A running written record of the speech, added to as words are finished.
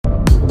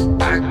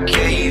I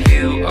gave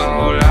you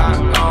all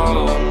I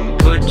own,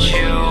 put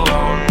you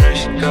on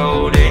this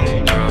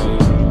golden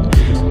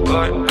throne,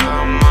 but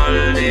I'm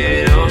a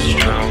little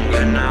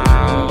stronger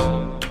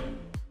now.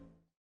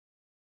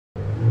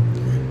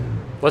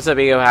 What's up,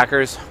 Ego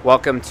Hackers?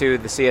 Welcome to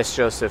the C.S.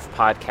 Joseph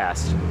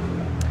podcast.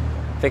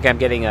 I think I'm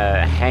getting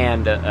a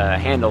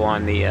handle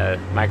on the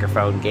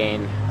microphone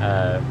gain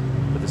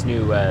with this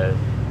new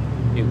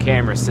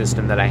camera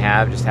system that I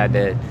have. Just had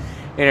to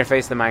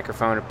interface the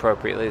microphone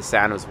appropriately. The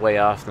sound was way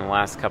off in the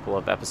last couple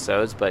of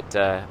episodes, but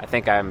I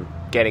think I'm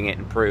getting it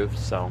improved,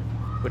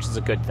 which is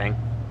a good thing.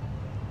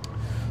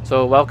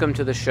 So welcome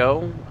to the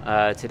show.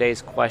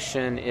 Today's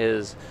question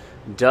is,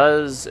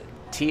 does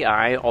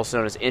TI, also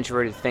known as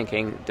introverted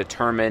thinking,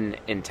 determine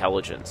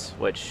intelligence?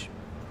 Which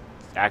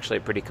is actually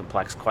a pretty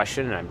complex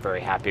question, and I'm very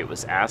happy it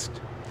was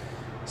asked.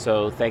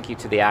 So thank you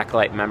to the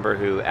Acolyte member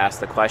who asked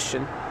the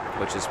question,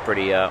 which is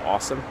pretty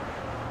awesome.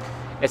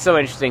 It's so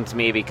interesting to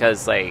me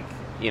because,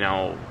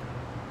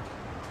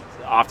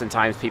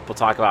 oftentimes people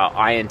talk about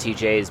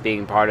INTJs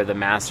being part of the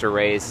master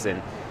race,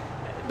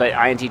 but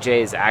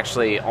INTJs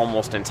actually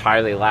almost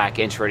entirely lack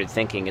introverted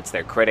thinking. It's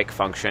their critic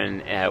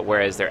function,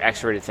 whereas their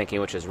extroverted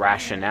thinking, which is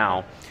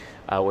rationale,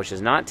 which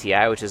is not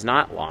TI, which is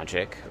not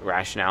logic,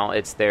 rationale,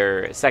 it's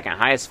their second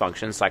highest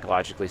function,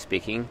 psychologically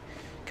speaking,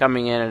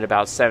 coming in at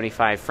about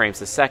 75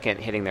 frames a second,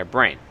 hitting their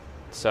brain.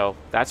 So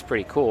that's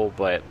pretty cool,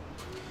 but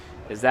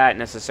is that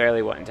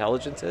necessarily what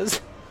intelligence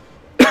is?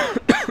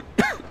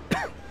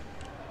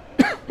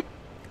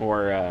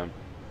 Or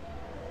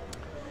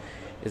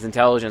is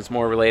intelligence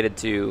more related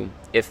to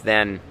if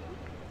then,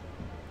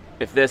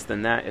 if this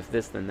then that, if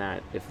this then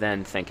that, if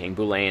then thinking,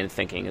 Boolean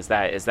thinking? Is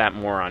that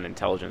more on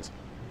intelligence?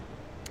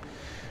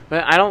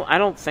 But I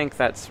don't think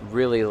that's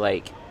really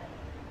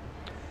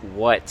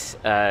what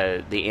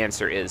the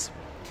answer is.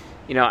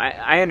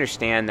 I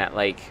understand that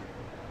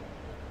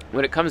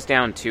when it comes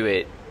down to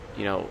it,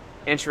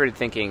 introverted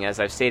thinking,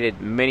 as I've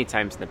stated many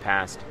times in the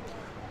past,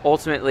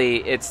 ultimately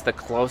it's the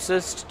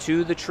closest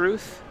to the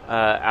truth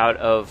out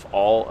of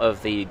all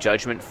of the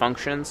judgment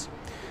functions,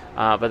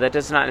 but that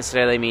does not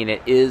necessarily mean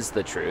it is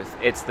the truth.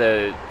 It's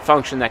the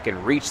function that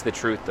can reach the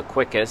truth the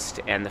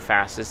quickest and the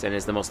fastest and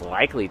is the most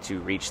likely to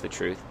reach the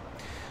truth.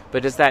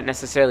 But does that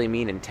necessarily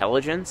mean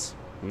intelligence?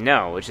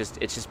 No, it's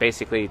just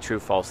basically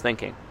true-false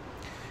thinking.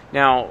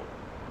 Now,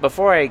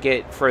 before I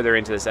get further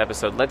into this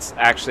episode, let's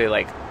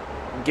actually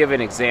give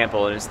an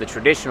example, and it's the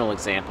traditional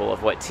example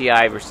of what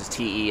TI versus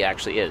TE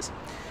actually is.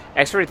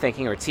 Extroverted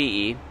thinking, or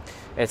TE,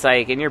 it's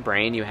in your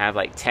brain you have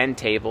 10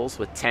 tables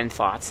with 10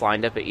 thoughts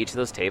lined up at each of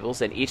those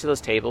tables, and each of those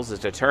tables is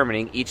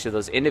determining each of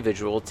those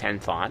individual 10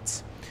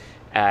 thoughts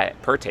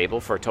per table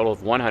for a total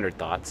of 100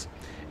 thoughts,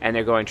 and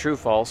they're going true,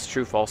 false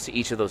to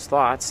each of those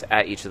thoughts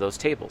at each of those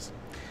tables.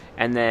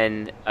 And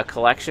then a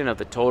collection of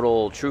the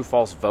total true,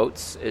 false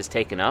votes is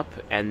taken up,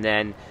 and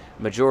then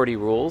majority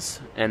rules,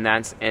 and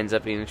that ends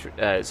up being,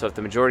 so if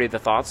the majority of the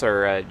thoughts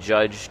are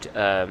judged,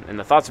 and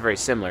the thoughts are very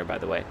similar, by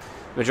the way,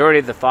 majority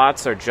of the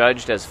thoughts are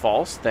judged as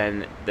false,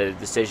 then the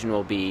decision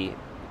will be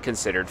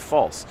considered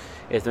false.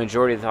 If the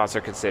majority of the thoughts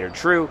are considered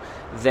true,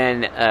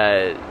 then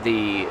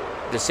the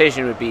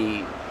decision would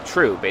be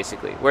true,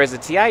 basically. Whereas the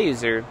TI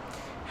user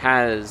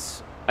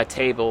has a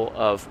table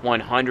of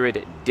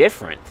 100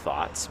 different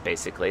thoughts,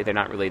 basically. They're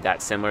not really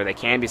that similar. They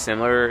can be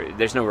similar.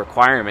 There's no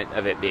requirement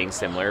of it being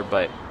similar,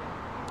 but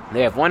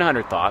they have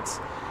 100 thoughts,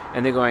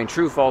 and they're going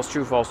true, false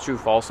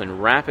in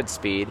rapid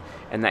speed,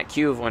 and that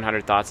queue of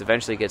 100 thoughts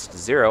eventually gets to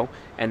 0,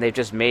 and they've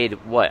just made,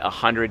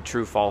 100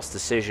 true, false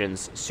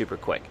decisions super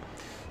quick.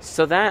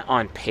 So that,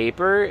 on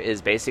paper,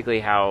 is basically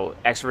how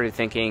extroverted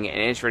thinking and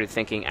introverted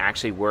thinking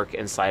actually work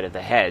inside of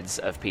the heads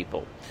of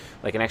people.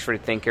 An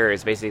extroverted thinker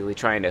is basically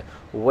trying to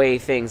weigh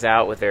things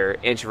out with their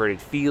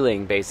introverted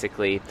feeling,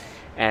 basically,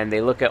 and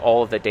they look at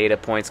all of the data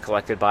points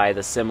collected by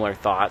the similar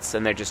thoughts,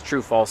 and they're just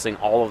true-falsing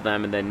all of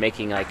them and then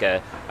making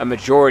a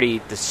majority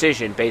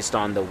decision based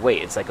on the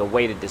weight. It's a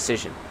weighted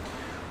decision.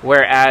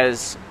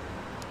 Whereas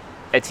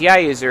a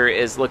TI user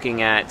is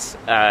looking at,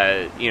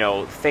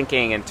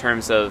 thinking in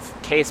terms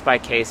of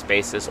case-by-case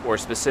basis or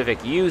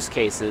specific use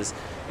cases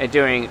and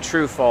doing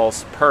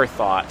true-false per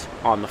thought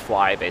on the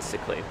fly,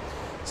 basically.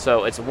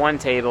 So it's one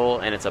table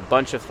and it's a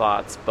bunch of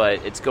thoughts,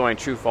 but it's going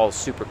true-false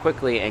super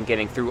quickly and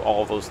getting through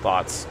all those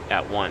thoughts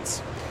at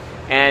once.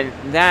 And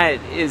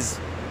that is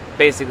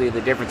basically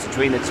the difference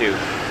between the two.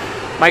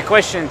 My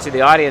question to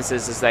the audience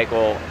is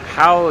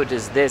how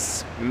does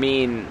this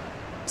mean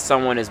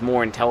someone is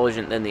more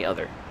intelligent than the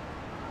other?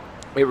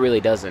 It really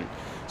doesn't.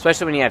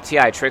 Especially when you have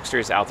TI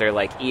tricksters out there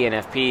like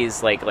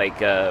ENFPs, like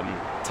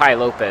Ty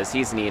Lopez.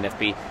 He's an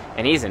ENFP,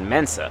 and he's in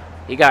Mensa.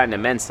 He got into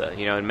Mensa.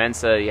 In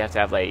Mensa, you have to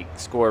have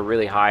score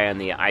really high on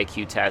the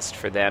IQ test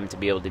for them to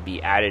be able to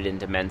be added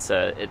into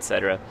Mensa,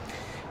 etc.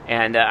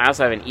 And I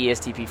also have an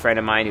ESTP friend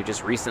of mine who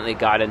just recently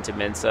got into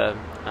Mensa.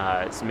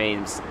 His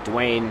name's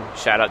Dwayne.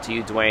 Shout out to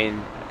you,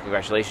 Dwayne.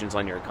 Congratulations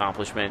on your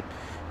accomplishment.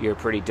 You're a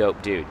pretty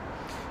dope dude.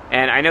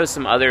 And I know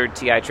some other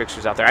TI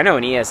tricksters out there. I know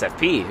an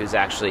ESFP who's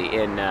actually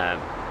in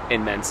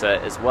Mensa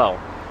as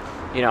well.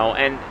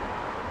 And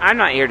I'm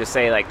not here to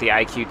say like the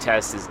IQ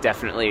test is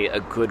definitely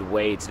a good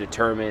way to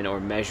determine or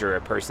measure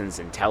a person's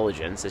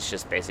intelligence. It's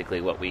just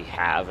basically what we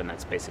have, and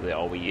that's basically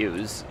all we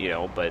use,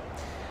 But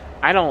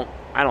I don't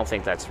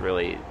think that's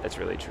really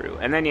true.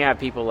 And then you have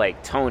people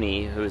like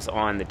Tony, who's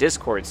on the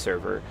Discord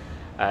server,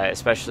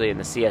 especially in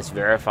the CS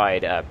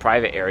Verified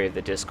private area of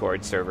the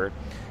Discord server,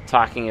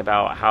 talking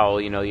about how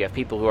you have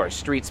people who are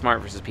street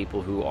smart versus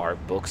people who are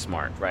book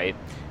smart, right?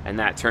 And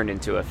that turned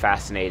into a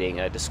fascinating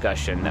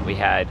discussion that we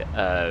had,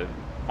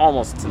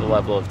 almost to the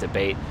level of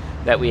debate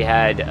that we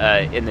had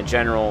in the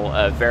general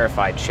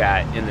verified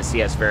chat in the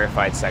CS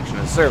Verified section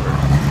of the server.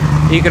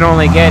 You can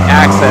only get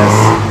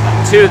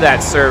access to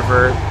that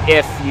server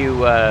if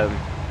you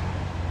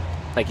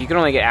you can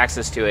only get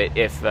access to it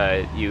if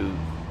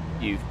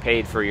you've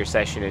paid for your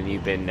session and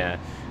you've been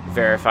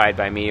verified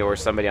by me or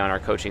somebody on our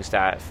coaching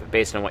staff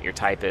based on what your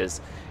type is,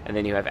 and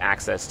then you have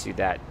access to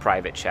that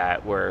private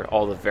chat where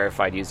all the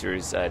verified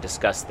users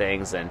discuss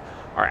things and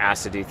are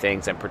asked to do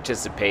things and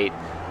participate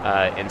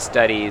in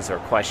studies or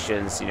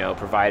questions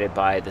provided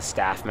by the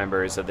staff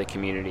members of the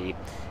community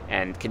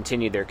and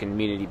continue their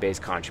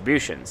community-based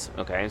contributions.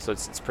 Okay, so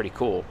it's pretty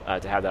cool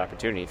to have that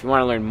opportunity. If you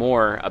want to learn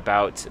more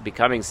about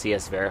becoming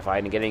CS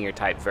Verified and getting your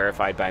type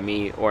verified by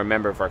me or a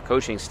member of our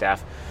coaching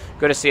staff,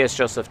 go to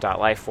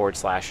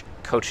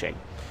csjoseph.life/coaching,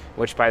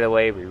 which, by the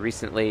way, we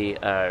recently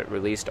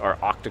released our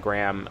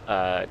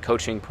Octagram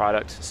coaching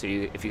product. So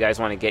if you guys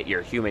want to get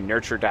your human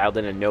nurture dialed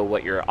in and know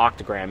what your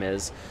Octagram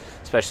is,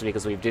 especially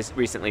because we've just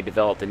recently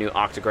developed a new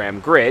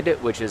Octagram grid,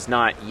 which is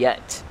not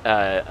yet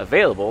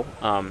available.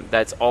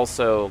 That's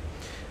also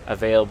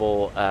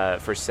available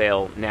for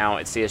sale now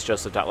at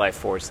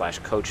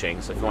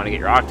csjoseph.life/coaching. So if you want to get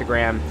your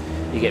Octagram,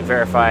 you get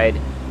verified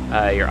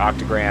your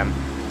Octagram.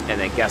 And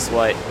then guess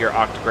what? Your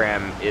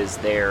Octagram is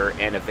there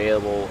and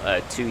available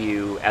to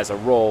you as a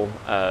role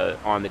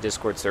on the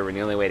Discord server. And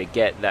the only way to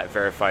get that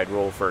verified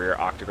role for your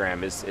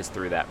Octagram is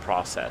through that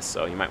process.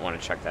 So you might want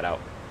to check that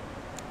out.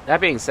 That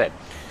being said,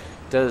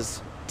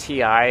 does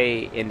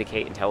TI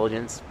indicate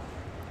intelligence?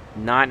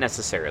 Not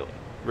necessarily.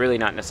 Really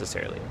not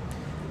necessarily.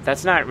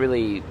 That's not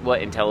really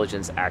what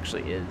intelligence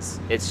actually is.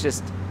 It's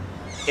just,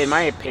 in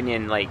my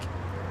opinion,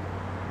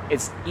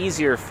 it's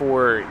easier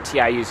for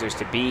TI users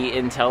to be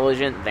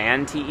intelligent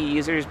than TE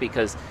users,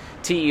 because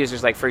TE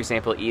users, like, for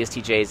example,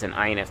 ESTJs and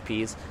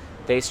INFPs,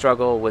 they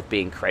struggle with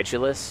being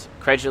credulous.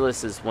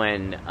 Credulous is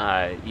when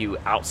you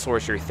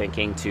outsource your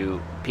thinking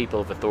to people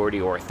of authority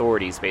or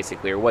authorities,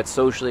 basically, or what's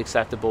socially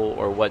acceptable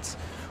or what's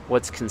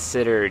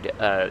considered,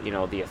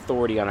 the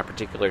authority on a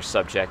particular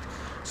subject.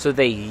 So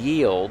they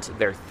yield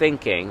their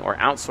thinking or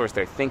outsource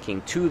their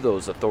thinking to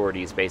those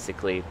authorities,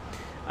 basically.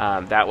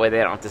 That way they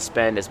don't have to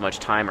spend as much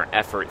time or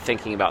effort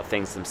thinking about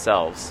things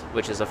themselves,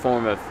 which is a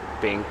form of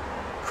being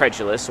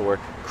credulous or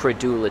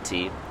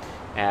credulity,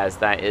 as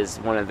that is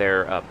one of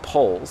their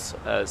poles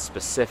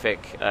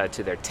specific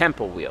to their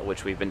temple wheel,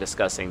 which we've been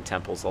discussing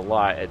temples a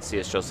lot at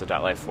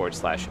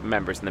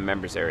csjoseph.life/members in the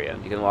members area.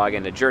 You can log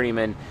into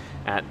Journeyman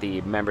at the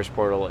members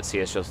portal at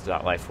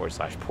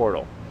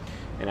csjoseph.life/portal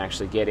and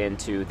actually get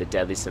into the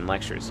Deadly Sin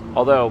lectures.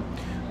 Although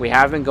we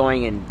have been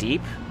going in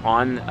deep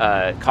on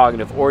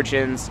cognitive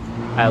origins,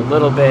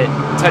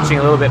 touching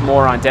a little bit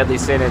more on Deadly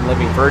Sin and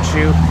Living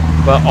Virtue,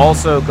 but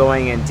also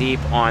going in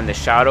deep on the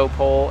shadow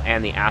pole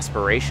and the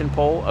aspiration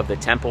pole of the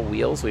temple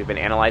wheels. We've been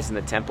analyzing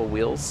the temple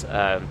wheels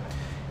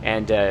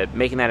and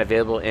making that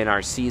available in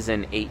our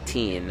Season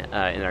 18,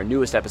 in our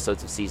newest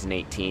episodes of Season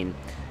 18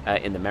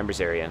 in the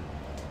members area.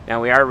 Now,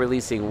 we are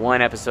releasing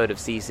one episode of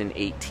Season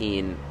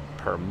 18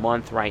 per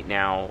month right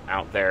now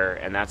out there,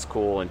 and that's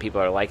cool, and people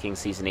are liking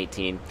Season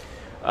 18.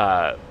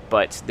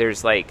 But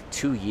there's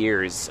 2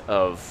 years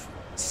of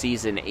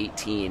Season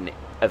 18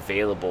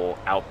 available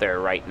out there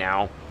right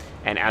now.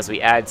 And as we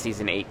add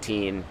Season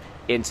 18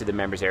 into the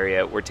members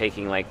area, we're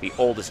taking the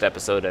oldest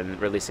episode and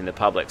releasing to the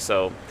public.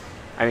 So,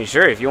 I mean,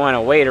 sure, if you want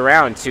to wait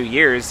around 2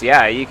 years,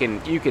 yeah, you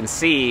can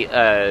see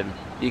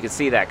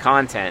that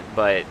content.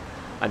 But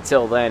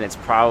until then, it's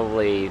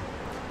probably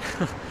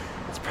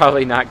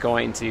not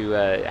going to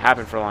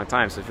happen for a long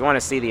time. So if you want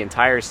to see the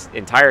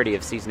entirety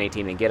of Season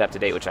 18 and get up to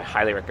date, which I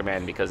highly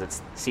recommend, because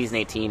Season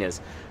 18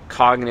 is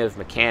cognitive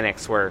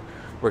mechanics, where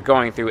we're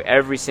going through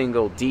every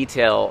single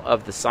detail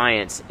of the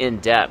science in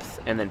depth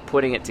and then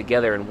putting it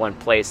together in one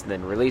place and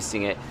then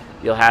releasing it.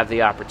 You'll have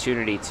the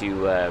opportunity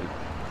to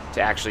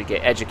actually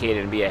get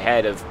educated and be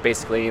ahead of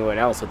basically anyone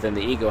else within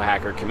the Ego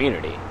Hacker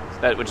community,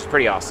 which is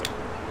pretty awesome.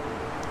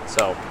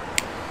 So,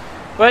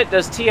 but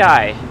does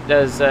TI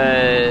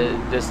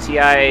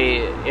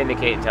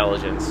indicate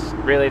intelligence?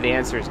 Really, the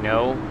answer is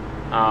no.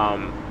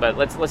 But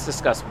let's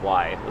discuss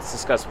why. Let's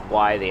discuss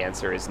why the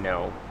answer is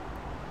no.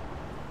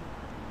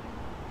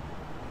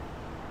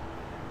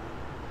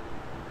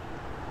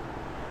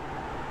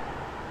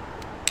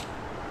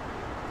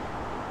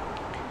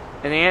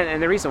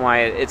 And the reason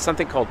why, it's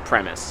something called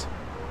premise.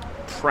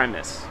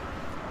 Premise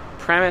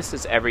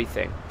is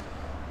everything.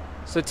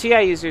 So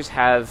TI users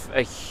have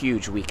a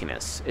huge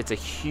weakness. It's a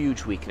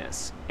huge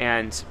weakness.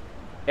 And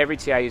Every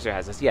TI user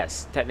has this.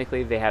 Yes,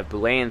 technically they have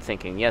Boolean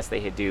thinking. Yes, they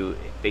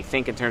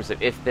think in terms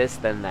of if this,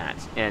 then that.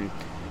 And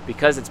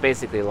because it's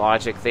basically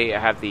logic, they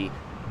have the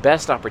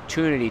best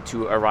opportunity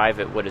to arrive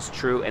at what is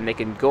true, and they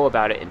can go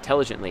about it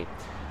intelligently.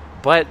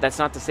 But that's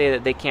not to say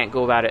that they can't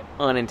go about it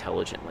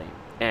unintelligently.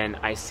 And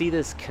I see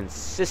this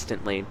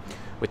consistently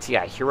with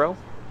TI Hero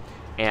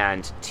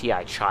and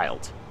TI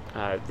Child.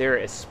 They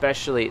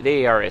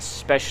are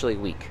especially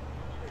weak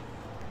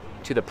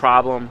to the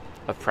problem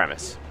of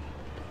premise.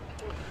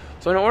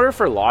 So in order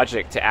for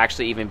logic to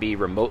actually even be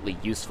remotely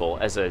useful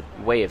as a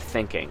way of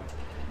thinking,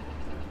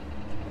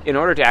 in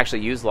order to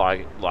actually use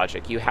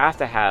logic, you have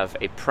to have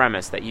a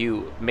premise that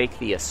you make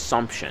the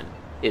assumption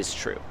is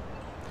true.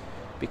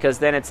 Because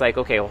then it's like,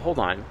 okay, well, hold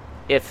on.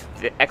 If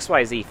the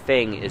XYZ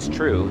thing is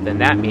true, then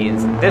that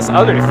means this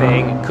other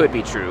thing could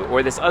be true,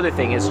 or this other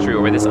thing is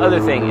true, or this other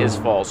thing is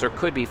false, or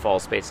could be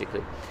false,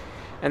 basically.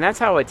 And that's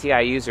how a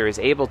TI user is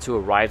able to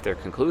arrive at their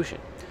conclusion.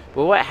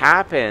 But what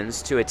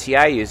happens to a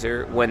TI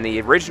user when the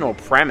original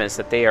premise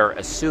that they are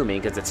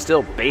assuming, because it's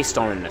still based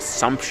on an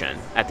assumption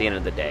at the end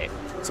of the day.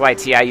 That's why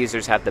TI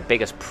users have the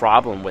biggest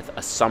problem with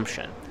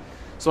assumption.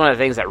 It's one of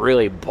the things that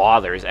really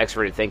bothers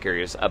extroverted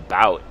thinkers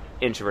about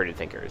introverted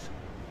thinkers.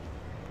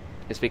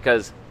 It's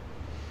because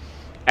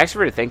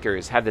extroverted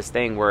thinkers have this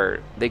thing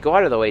where they go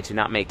out of the way to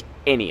not make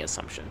any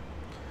assumption.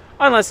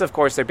 Unless, of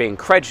course, they're being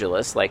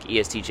credulous, like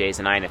ESTJs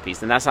and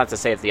INFPs. And that's not to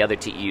say if the other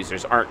TE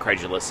users aren't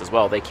credulous as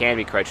well. They can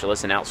be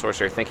credulous and outsource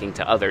their thinking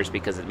to others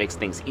because it makes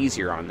things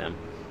easier on them.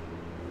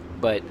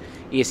 But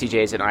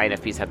ESTJs and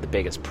INFPs have the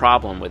biggest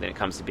problem when it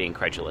comes to being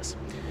credulous.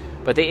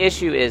 But the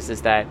issue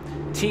is that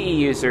TE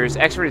users,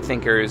 extroverted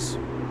thinkers,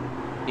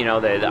 the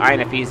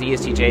INFPs, the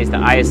ESTJs, the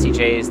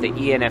ISTJs, the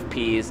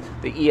ENFPs,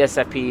 the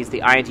ESFPs, the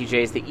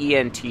INTJs, the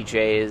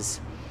ENTJs,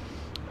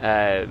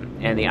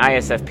 and the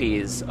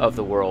ISFPs of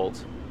the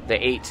world,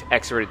 the 8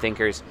 extroverted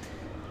thinkers,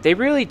 they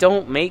really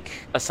don't make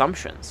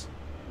assumptions.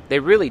 They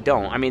really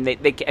don't. I mean, they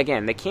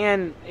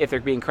can if they're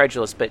being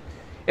credulous, but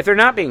if they're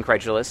not being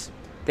credulous,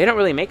 they don't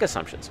really make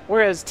assumptions.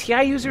 Whereas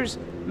TI users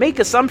make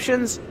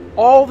assumptions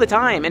all the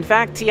time. In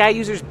fact, TI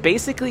users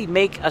basically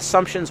make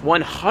assumptions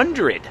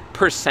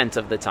 100%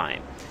 of the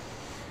time.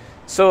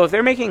 So if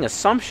they're making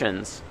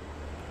assumptions,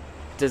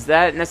 does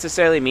that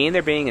necessarily mean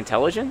they're being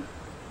intelligent?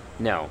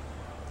 No.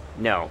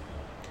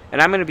 And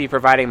I'm going to be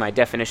providing my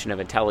definition of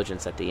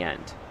intelligence at the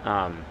end.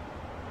 And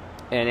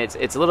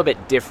it's a little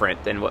bit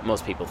different than what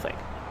most people think.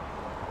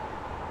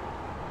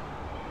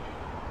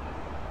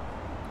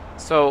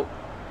 So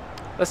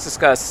let's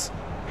discuss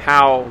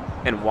how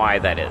and why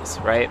that is,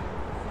 right?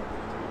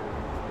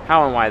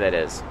 How and why that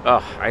is.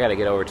 Oh, I got to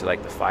get over to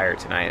the fire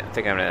tonight. I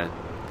think I'm going to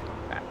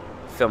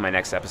film my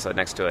next episode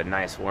next to a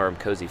nice, warm,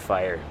 cozy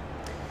fire.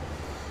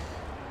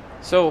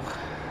 So,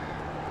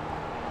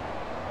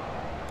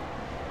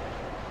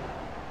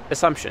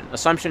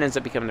 Assumption ends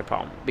up becoming a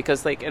problem.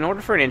 Because, in order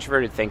for an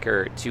introverted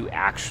thinker to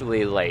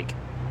actually,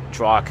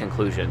 draw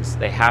conclusions,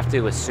 they have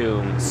to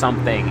assume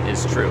something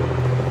is true.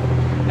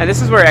 And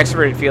this is where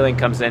extroverted feeling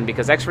comes in,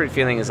 because extroverted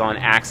feeling is on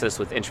axis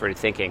with introverted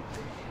thinking.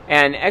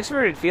 And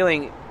extroverted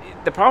feeling,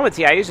 the problem with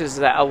TI users is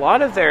that a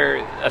lot of their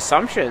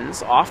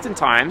assumptions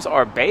oftentimes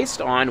are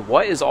based on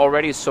what is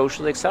already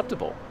socially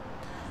acceptable.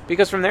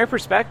 Because from their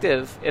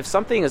perspective, if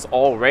something is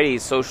already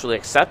socially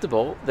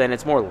acceptable, then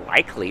it's more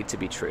likely to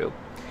be true.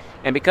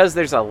 And because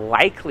there's a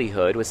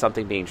likelihood with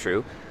something being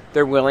true,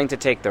 they're willing to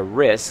take the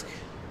risk,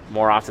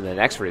 more often than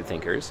extroverted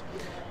thinkers,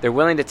 they're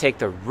willing to take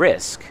the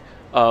risk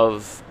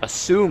of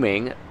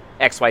assuming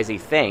XYZ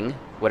thing,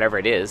 whatever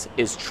it is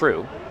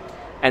true.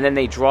 And then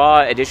they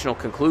draw additional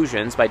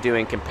conclusions by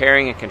doing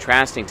comparing and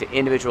contrasting to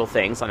individual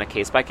things on a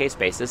case-by-case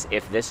basis.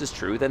 If this is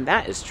true, then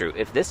that is true.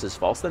 If this is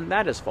false, then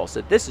that is false.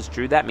 If this is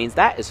true, that means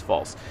that is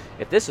false.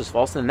 If this is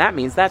false, then that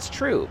means that's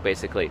true,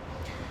 basically.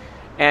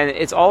 And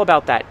it's all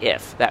about that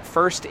if. That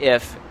first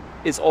if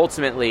is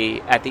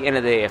ultimately, at the end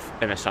of the day,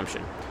 an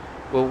assumption.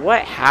 Well,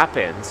 what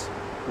happens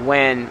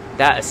when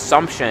that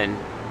assumption,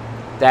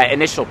 that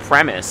initial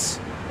premise,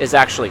 is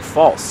actually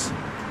false?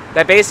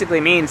 That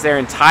basically means their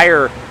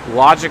entire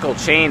logical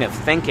chain of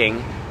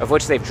thinking, of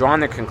which they've drawn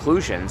their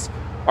conclusions,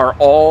 are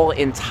all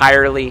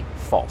entirely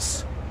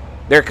false.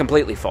 They're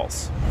completely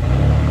false.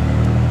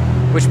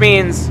 Which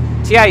means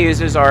TI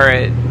users are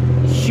at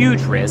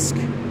huge risk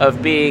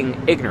of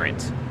being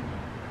ignorant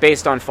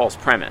based on false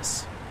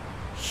premise.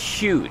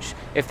 Huge.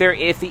 If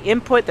the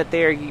input that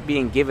they're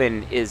being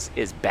given is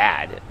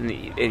bad, and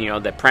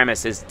the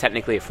premise is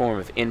technically a form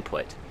of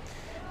input,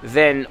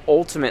 then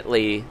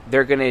ultimately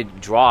they're going to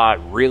draw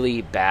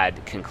really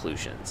bad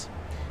conclusions.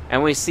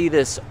 And we see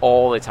this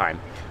all the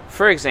time.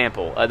 For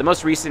example, the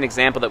most recent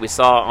example that we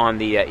saw on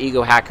the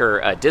Ego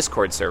Hacker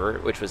Discord server,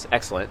 which was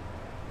excellent,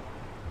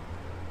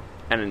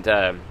 and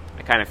I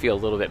kind of feel a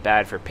little bit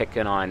bad for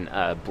picking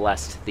on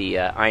Blessed, the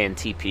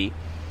INTP,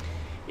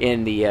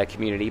 in the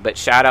community, but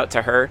shout out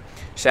to her.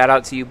 Shout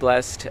out to you,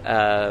 Blessed.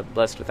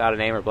 Blessed without a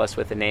name, or Blessed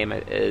with a name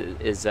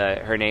is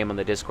her name on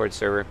the Discord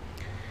server.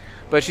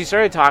 But she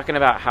started talking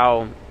about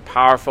how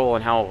powerful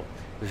and how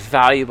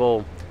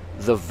valuable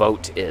the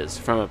vote is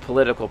from a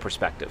political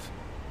perspective.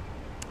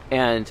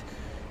 And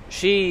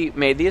she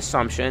made the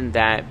assumption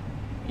that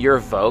your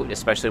vote,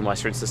 especially in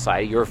Western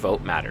society, your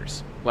vote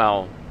matters.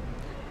 Well,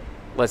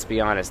 let's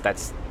be honest,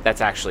 that's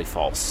actually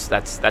false.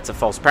 That's a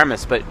false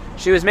premise. But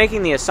she was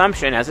making the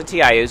assumption, as a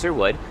TI user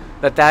would,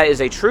 that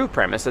is a true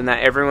premise and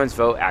that everyone's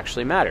vote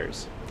actually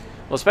matters.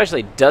 Well,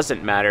 especially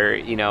doesn't matter,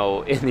 in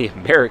the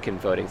American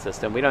voting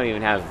system. We don't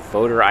even have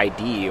voter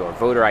ID or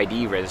voter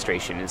ID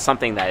registration. It's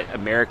something that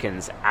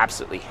Americans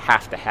absolutely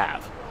have to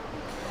have.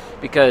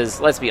 Because,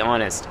 let's be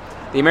honest,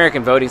 the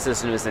American voting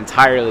system is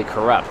entirely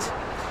corrupt.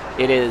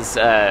 It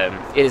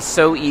is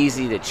so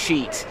easy to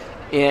cheat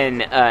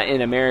in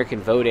American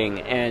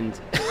voting, and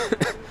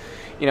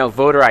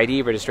voter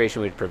ID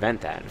registration would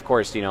prevent that. Of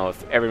course,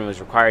 if everyone was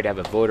required to have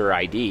a voter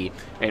ID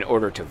in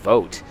order to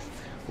vote,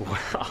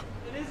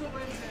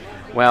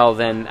 well,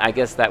 then I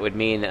guess that would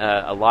mean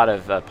a lot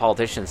of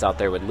politicians out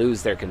there would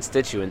lose their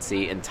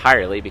constituency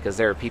entirely, because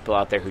there are people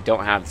out there who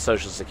don't have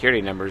social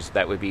security numbers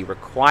that would be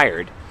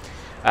required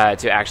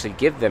to actually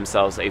give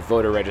themselves a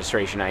voter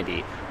registration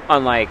ID,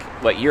 unlike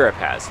what Europe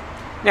has.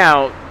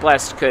 Now,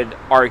 Blessed could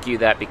argue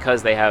that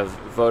because they have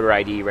voter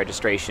ID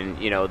registration,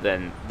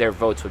 then their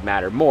votes would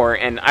matter more,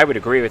 and I would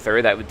agree with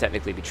her, that would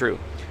technically be true.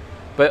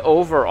 But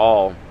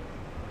overall,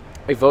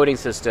 a voting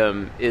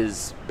system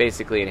is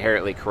basically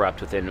inherently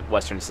corrupt within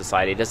Western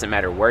society. It doesn't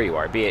matter where you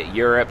are, be it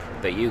Europe,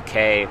 the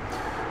UK,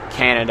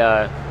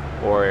 Canada,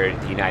 or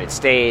the United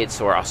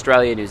States, or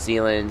Australia, New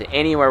Zealand,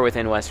 anywhere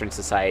within Western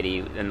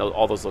society, and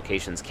all those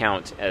locations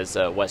count as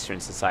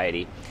Western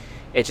society.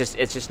 It's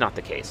just not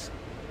the case.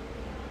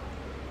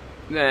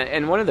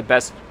 And one of the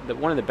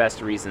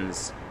best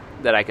reasons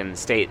that I can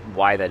state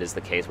why that is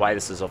the case, why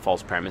this is a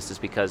false premise, is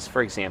because,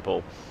 for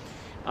example,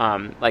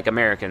 like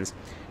Americans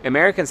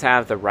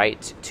have the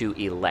right to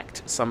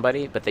elect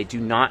somebody, but they do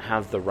not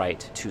have the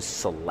right to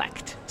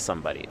select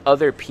somebody.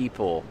 Other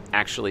people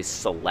actually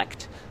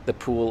select the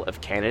pool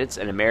of candidates,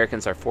 and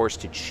Americans are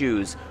forced to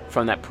choose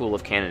from that pool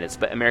of candidates.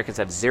 But Americans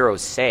have zero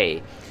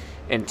say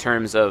in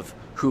terms of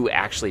who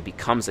actually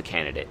becomes a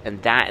candidate,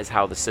 and that is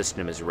how the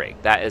system is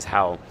rigged. That is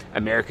how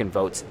American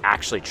votes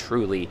actually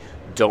truly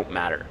don't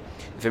matter.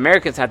 If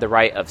Americans had the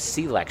right of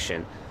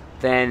selection,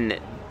 then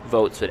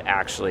votes would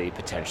actually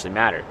potentially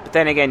matter. But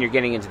then again, you're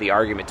getting into the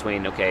argument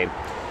between, okay,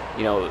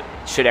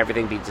 should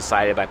everything be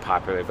decided by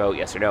popular vote,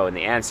 yes or no? And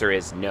the answer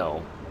is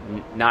no.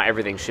 Not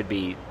everything should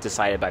be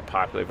decided by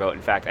popular vote.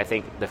 In fact, I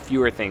think the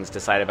fewer things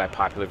decided by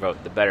popular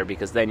vote, the better,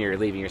 because then you're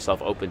leaving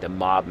yourself open to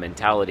mob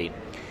mentality.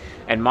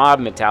 And mob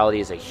mentality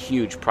is a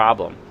huge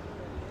problem.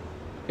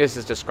 This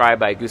is described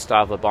by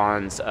Gustave Le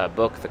Bon's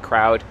book, The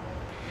Crowd,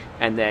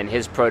 and then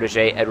his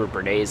protege, Edward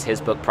Bernays, his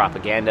book,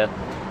 Propaganda,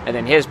 and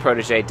then his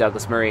protege,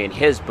 Douglas Murray, in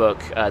his book,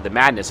 The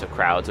Madness of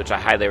Crowds, which I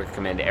highly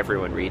recommend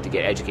everyone read to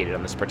get educated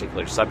on this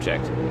particular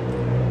subject.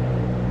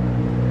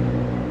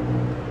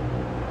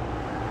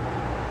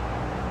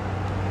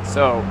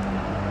 So,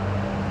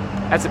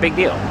 that's a big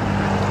deal.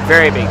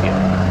 Very big deal.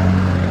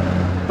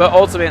 But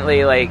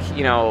ultimately,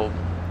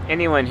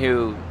 anyone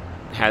who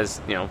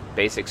has,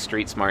 basic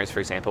street smarts,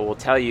 for example, will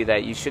tell you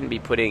that you shouldn't be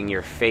putting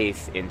your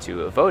faith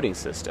into a voting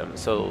system.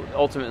 So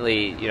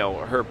ultimately,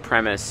 her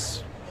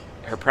premise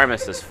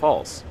is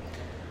false.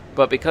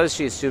 But because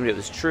she assumed it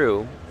was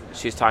true,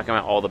 she's talking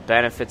about all the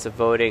benefits of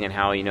voting and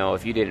how,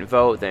 if you didn't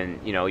vote, then,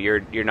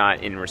 you're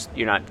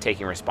not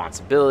taking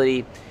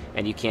responsibility,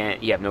 and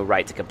you have no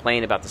right to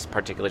complain about this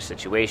particular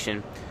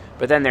situation.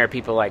 But then there are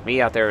people like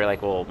me out there who are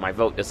like, well, my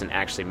vote doesn't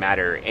actually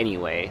matter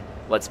anyway.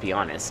 Let's be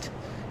honest.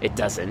 It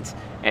doesn't.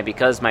 And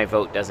because my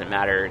vote doesn't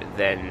matter,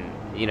 then,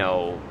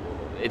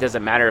 it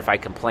doesn't matter if I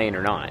complain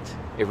or not.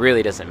 It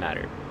really doesn't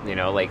matter.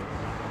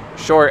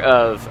 Short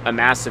of a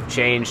massive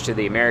change to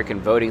the American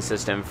voting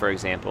system, for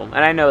example.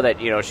 And I know that,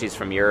 she's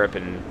from Europe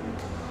and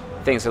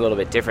things are a little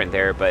bit different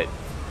there, but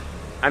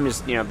I'm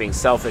just, being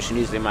selfish and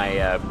using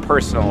my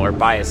personal, or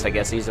bias, I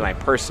guess, using my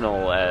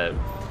personal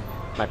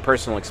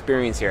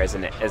experience here as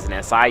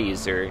an SI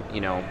user,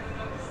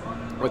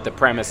 with the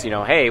premise,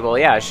 hey, well,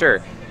 yeah,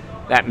 sure,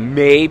 that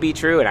may be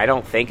true, and I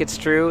don't think it's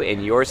true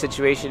in your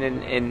situation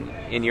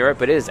in Europe,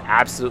 but it is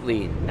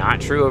absolutely not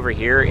true over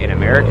here in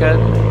America.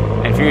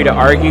 And for you to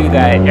argue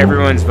that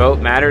everyone's vote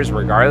matters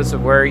regardless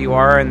of where you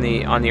are on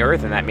the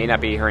earth, and that may not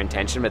be her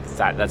intention, but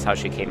that's how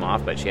she came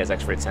off. But she has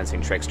extroverted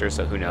sensing trickster,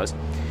 so who knows?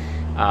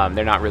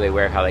 They're not really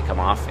aware of how they come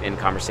off in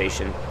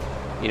conversation.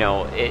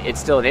 It's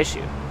still an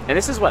issue. And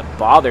this is what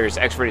bothers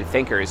extroverted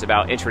thinkers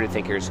about introverted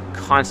thinkers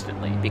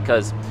constantly,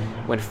 because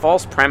when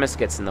false premise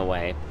gets in the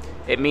way,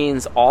 it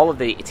means all of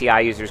the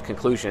TI users'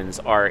 conclusions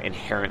are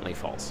inherently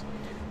false.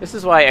 This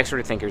is why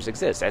extroverted thinkers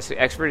exist.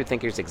 Extroverted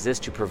thinkers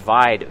exist to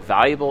provide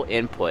valuable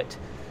input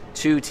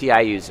to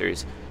TI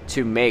users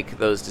to make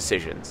those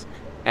decisions.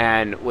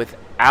 And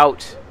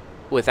without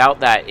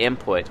that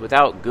input,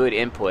 without good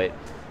input,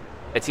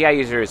 a TI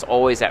user is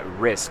always at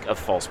risk of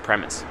false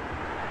premise.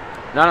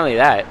 Not only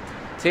that,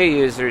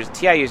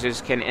 TI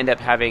users can end up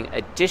having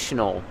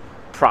additional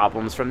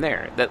problems from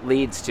there that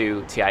leads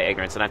to TI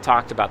ignorance. And I've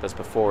talked about this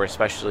before,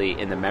 especially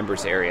in the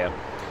members area.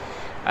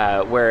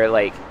 where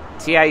like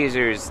TI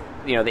users,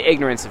 the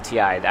ignorance of TI.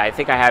 I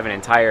think I have an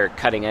entire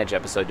cutting edge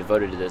episode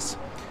devoted to this.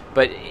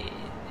 But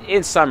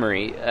in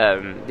summary,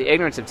 the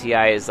ignorance of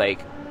TI is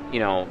like,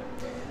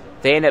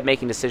 they end up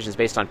making decisions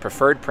based on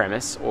preferred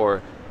premise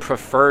or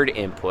preferred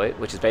input,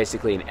 which is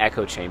basically an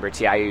echo chamber.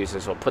 TI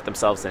users will put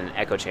themselves in an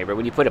echo chamber.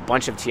 When you put a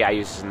bunch of TI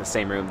users in the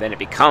same room, then it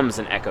becomes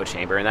an echo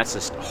chamber, and that's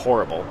just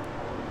horrible.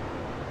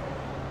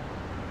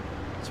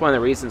 It's one of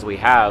the reasons we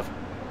have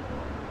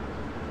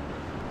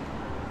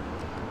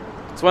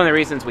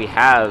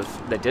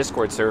the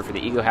Discord server for the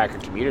Ego Hacker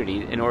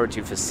community in order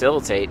to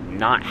facilitate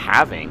not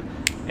having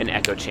an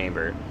echo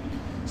chamber,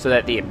 so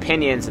that the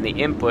opinions and the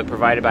input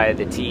provided by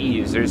the TE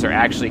users are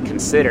actually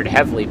considered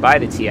heavily by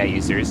the TI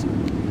users,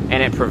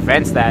 and it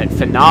prevents that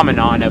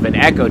phenomenon of an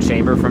echo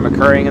chamber from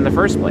occurring in the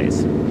first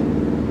place.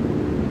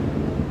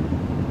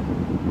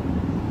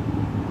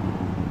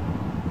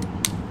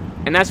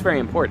 And that's very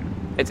important.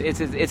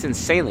 It's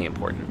insanely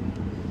important.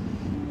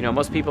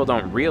 Most people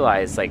don't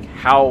realize like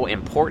how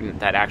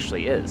important that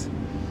actually is.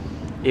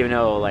 Even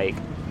though like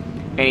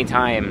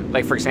anytime,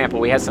 like for example,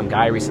 we had some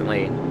guy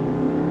recently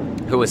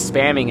who was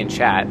spamming in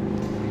chat,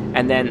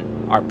 and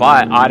then our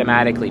bot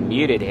automatically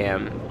muted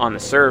him on the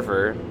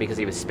server because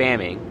he was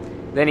spamming.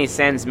 Then he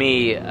sends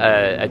me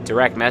a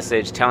direct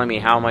message telling me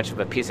how much of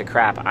a piece of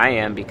crap I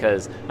am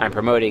because I'm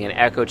promoting an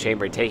echo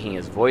chamber taking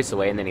his voice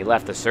away, and then he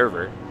left the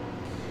server.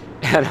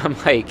 And I'm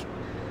like,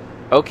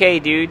 okay,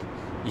 dude,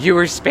 you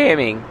were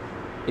spamming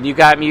and you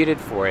got muted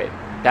for it.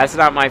 That's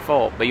not my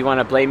fault, but you want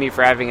to blame me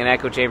for having an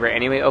echo chamber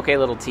anyway? Okay,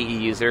 little TE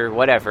user,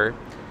 whatever.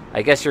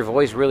 I guess your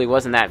voice really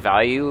wasn't that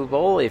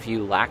valuable if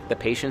you lacked the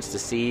patience to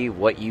see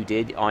what you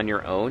did on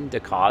your own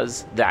to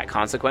cause that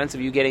consequence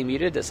of you getting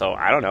muted. So,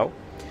 I don't know.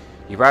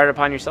 You brought it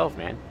upon yourself,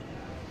 man.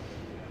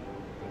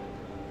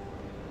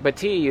 But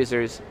TE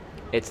users,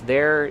 it's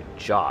their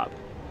job.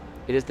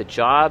 It is the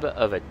job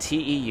of a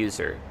TE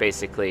user,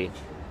 basically.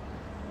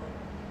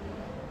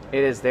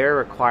 It is their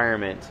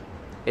requirement.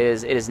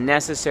 It is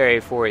necessary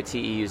for a TE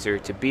user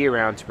to be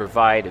around to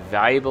provide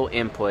valuable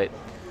input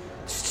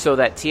so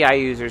that TI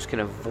users can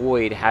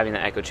avoid having the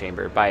echo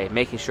chamber by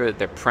making sure that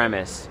their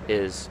premise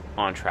is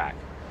on track.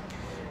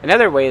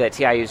 Another way that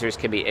TI users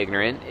can be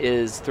ignorant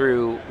is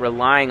through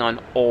relying on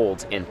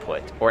old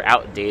input or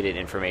outdated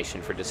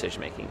information for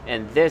decision making.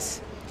 And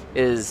this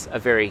is a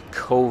very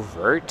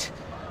covert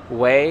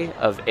way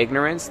of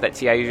ignorance that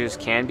TI users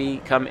can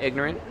become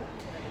ignorant.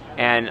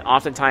 And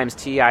oftentimes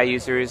TI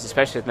users,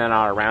 especially if they're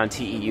not around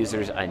TE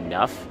users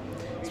enough,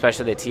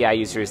 especially the TI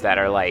users that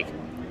are like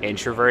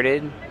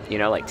introverted,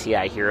 like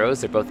TI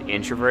heroes, they're both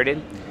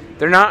introverted.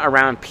 They're not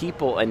around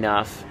people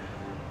enough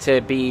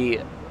to be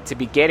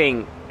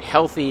getting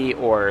healthy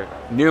or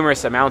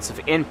numerous amounts of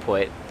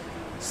input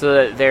so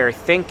that their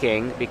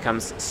thinking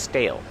becomes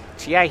stale.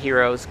 TI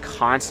heroes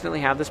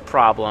constantly have this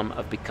problem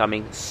of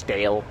becoming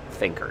stale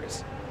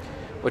thinkers,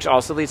 which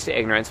also leads to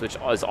ignorance, which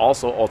is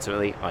also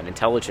ultimately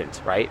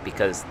unintelligent, right?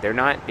 Because they're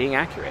not being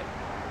accurate.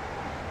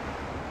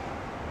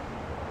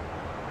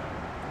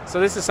 So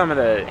this is some of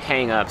the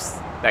hang-ups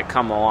that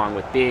come along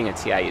with being a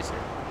TI user.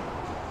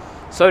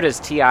 So does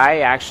TI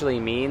actually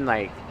mean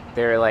like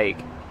they're like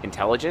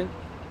intelligent?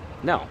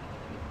 No,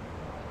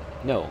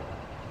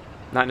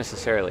 not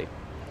necessarily.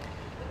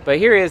 But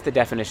here is the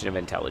definition of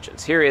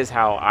intelligence. Here is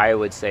how I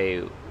would say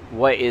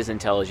what is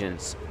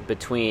intelligence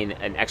between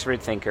an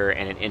extroverted thinker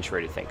and an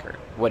introverted thinker.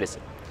 What is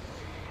it?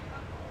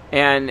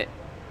 And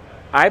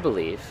I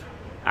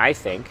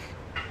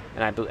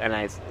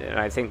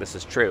think this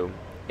is true,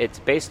 it's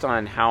based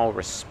on how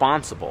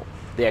responsible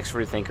the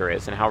extroverted thinker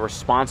is and how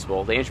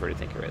responsible the introverted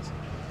thinker is.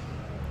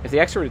 If the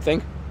extroverted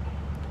thinker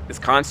is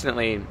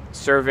constantly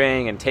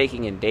surveying and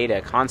taking in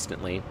data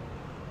constantly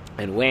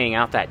and weighing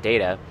out that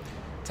data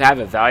to have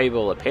a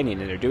valuable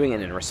opinion, and they're doing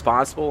it in a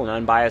responsible and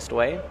unbiased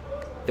way,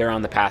 they're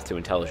on the path to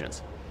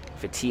intelligence.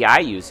 If a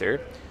TI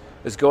user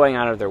is going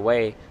out of their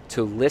way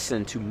to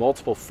listen to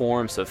multiple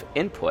forms of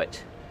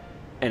input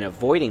and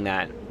avoiding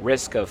that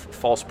risk of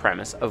false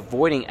premise,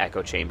 avoiding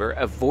echo chamber,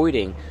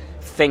 avoiding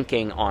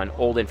thinking on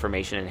old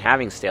information and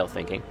having stale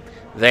thinking,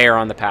 they are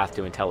on the path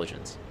to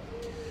intelligence.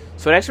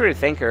 So an extroverted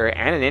thinker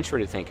and an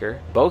introverted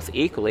thinker both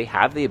equally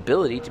have the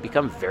ability to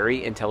become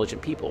very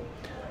intelligent people.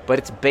 But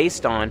it's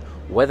based on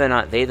whether or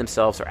not they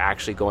themselves are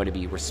actually going to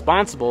be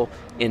responsible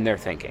in their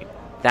thinking.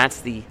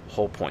 That's the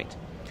whole point.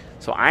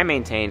 So I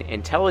maintain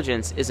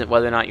intelligence isn't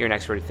whether or not you're an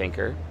extroverted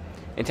thinker.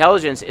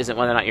 Intelligence isn't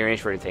whether or not you're an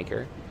introverted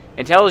thinker.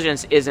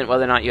 Intelligence isn't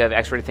whether or not you have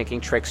extroverted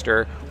thinking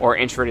trickster or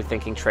introverted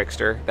thinking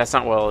trickster. That's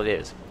not what it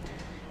is.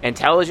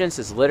 Intelligence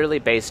is literally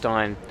based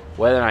on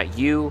whether or not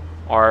you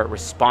are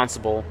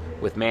responsible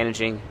with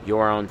managing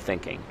your own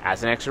thinking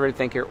as an extroverted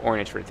thinker or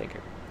an introverted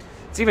thinker.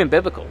 It's even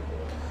biblical.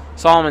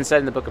 Solomon said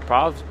in the book of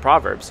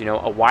Proverbs,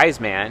 a wise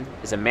man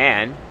is a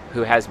man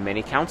who has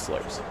many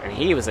counselors. And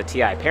he was a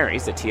TI parent.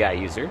 He's a TI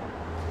user.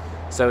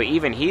 So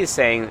even he's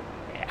saying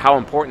how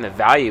important the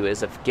value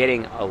is of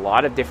getting a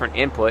lot of different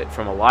input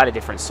from a lot of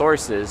different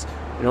sources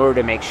in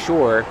order to make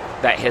sure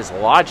that his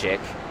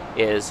logic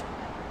is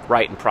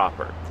right and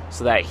proper,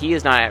 so that he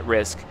is not at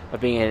risk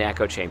of being in an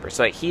echo chamber,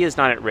 so that he is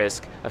not at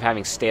risk of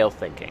having stale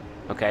thinking.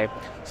 Okay?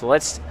 So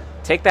let's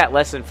take that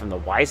lesson from the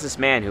wisest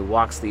man who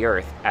walks the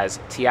earth as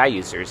TI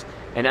users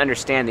and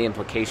understand the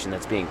implication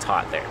that's being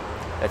taught there.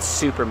 That's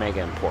super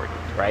mega important,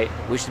 right?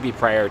 We should be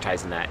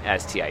prioritizing that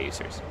as TI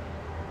users.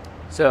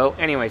 So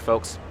anyway,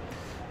 folks,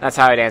 that's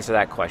how I'd answer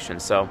that question.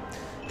 So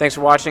thanks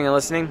for watching and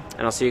listening,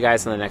 and I'll see you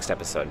guys in the next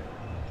episode.